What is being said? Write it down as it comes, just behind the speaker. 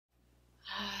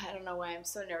I don't know why I'm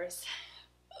so nervous.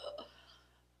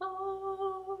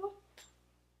 Oh.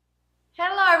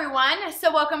 Hello everyone,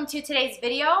 so welcome to today's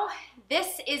video.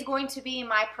 This is going to be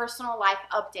my personal life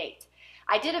update.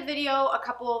 I did a video a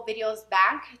couple of videos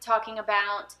back talking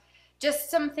about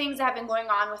just some things that have been going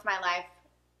on with my life,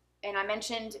 and I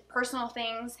mentioned personal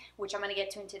things, which I'm going to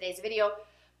get to in today's video.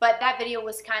 But that video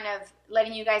was kind of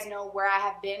letting you guys know where I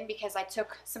have been because I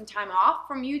took some time off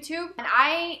from YouTube. And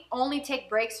I only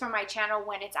take breaks from my channel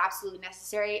when it's absolutely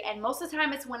necessary. And most of the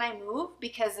time it's when I move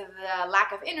because of the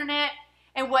lack of internet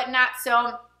and whatnot.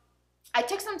 So I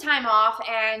took some time off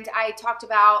and I talked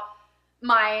about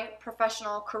my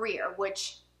professional career,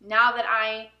 which now that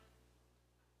I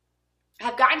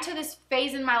have gotten to this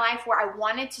phase in my life where I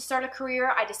wanted to start a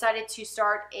career, I decided to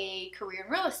start a career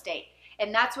in real estate.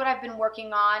 And that's what I've been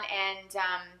working on, and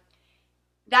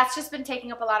that's just been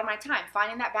taking up a lot of my time,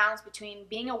 finding that balance between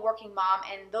being a working mom.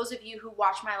 And those of you who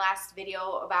watched my last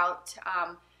video about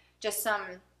just some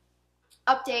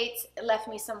updates left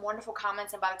me some wonderful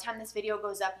comments, and by the time this video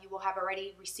goes up, you will have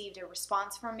already received a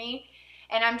response from me.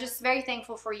 And I'm just very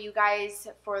thankful for you guys,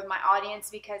 for my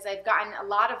audience, because I've gotten a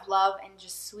lot of love and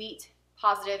just sweet,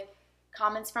 positive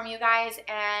comments from you guys,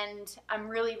 and I'm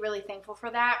really, really thankful for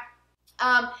that.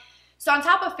 So on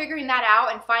top of figuring that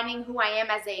out and finding who I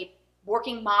am as a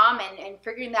working mom and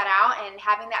figuring that out and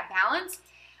having that balance,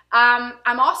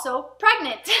 I'm also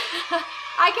pregnant.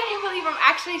 I can't even believe I'm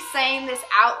actually saying this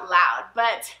out loud,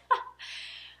 but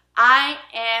I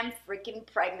am freaking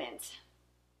pregnant.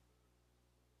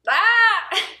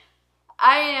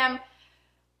 I am,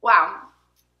 wow.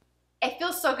 It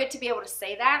feels so good to be able to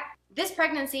say that. This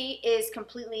pregnancy is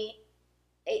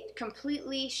it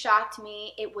completely shocked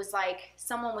me. It was like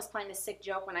someone was playing a sick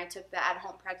joke when I took the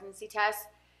at-home pregnancy test,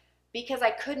 because I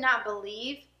could not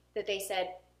believe that they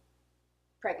said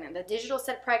pregnant. The digital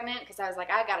said pregnant, because I was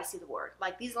like, I gotta see the word.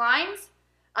 Like these lines,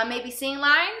 I may be seeing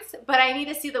lines, but I need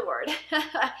to see the word.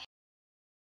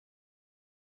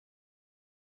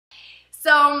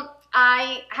 So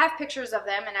I have pictures of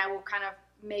them, and I will kind of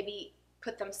maybe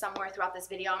put them somewhere throughout this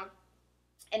video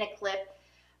in a clip.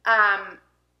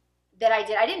 That I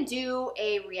did. I didn't do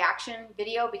a reaction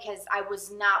video because I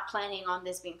was not planning on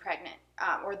this being pregnant,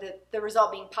 or the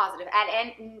result being positive.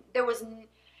 I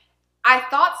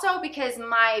thought so because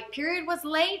my period was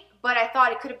late, but I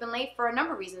thought it could have been late for a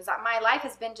number of reasons. My life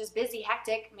has been just busy,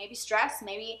 hectic, maybe stress,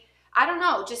 maybe, I don't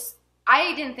know, just,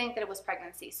 I didn't think that it was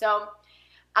pregnancy. So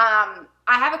I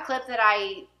have a clip that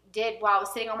I did while I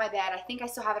was sitting on my bed. I think I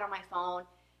still have it on my phone.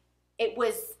 It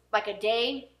was like a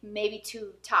day, maybe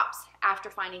two tops after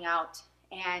finding out,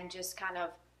 and just kind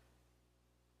of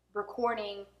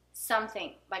recording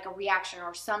something like a reaction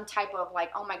or some type of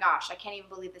like, oh my gosh, I can't even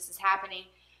believe this is happening.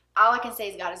 All I can say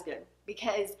is God is good,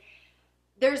 because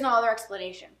there's no other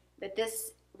explanation that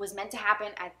this was meant to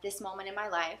happen at this moment in my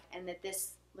life, and that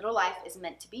this little life is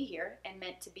meant to be here and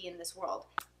meant to be in this world.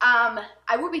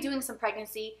 I will be doing some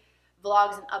pregnancy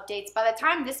vlogs and updates. By the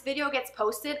time this video gets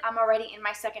posted, I'm already in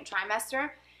my second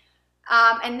trimester.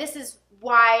 And this is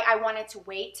why I wanted to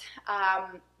wait,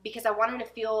 because I wanted to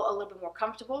feel a little bit more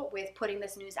comfortable with putting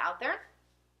this news out there.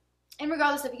 And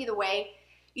regardless of either way,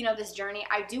 you know, this journey,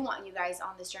 I do want you guys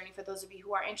on this journey, for those of you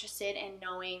who are interested in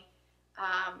knowing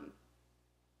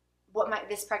what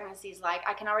this pregnancy is like.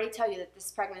 I can already tell you that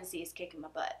this pregnancy is kicking my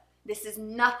butt. This is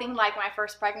nothing like my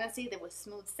first pregnancy that was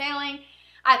smooth sailing.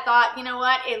 I thought, you know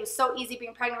what, it was so easy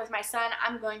being pregnant with my son,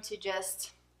 I'm going to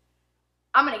get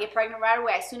pregnant right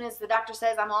away as soon as the doctor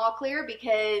says I'm all clear,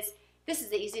 because this is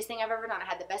the easiest thing I've ever done. I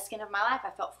had the best skin of my life. I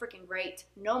felt freaking great.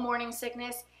 No morning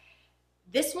sickness.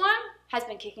 This one has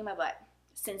been kicking my butt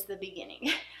since the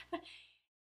beginning.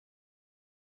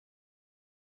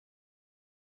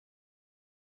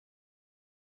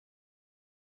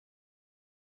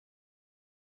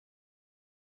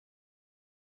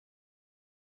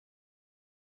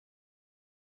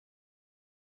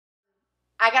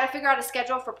 I got to figure out a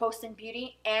schedule for posting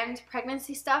beauty and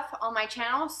pregnancy stuff on my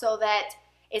channel, so that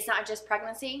it's not just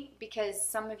pregnancy, because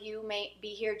some of you may be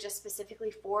here just specifically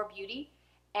for beauty,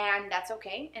 and that's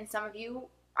okay. And some of you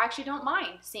actually don't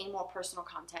mind seeing more personal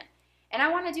content. And I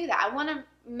want to do that. I want to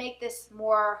make this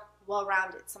more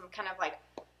well-rounded, some kind of like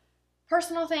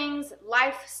personal things,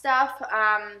 life stuff,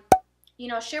 you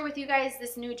know, share with you guys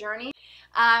this new journey.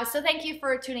 So thank you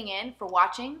for tuning in, for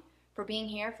watching, for being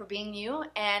here, for being you,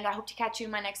 and I hope to catch you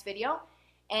in my next video.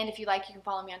 And if you like, you can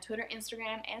follow me on Twitter,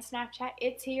 Instagram, and Snapchat.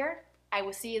 It's here. I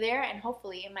will see you there, and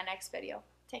hopefully in my next video.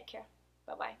 Take care.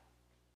 Bye-bye.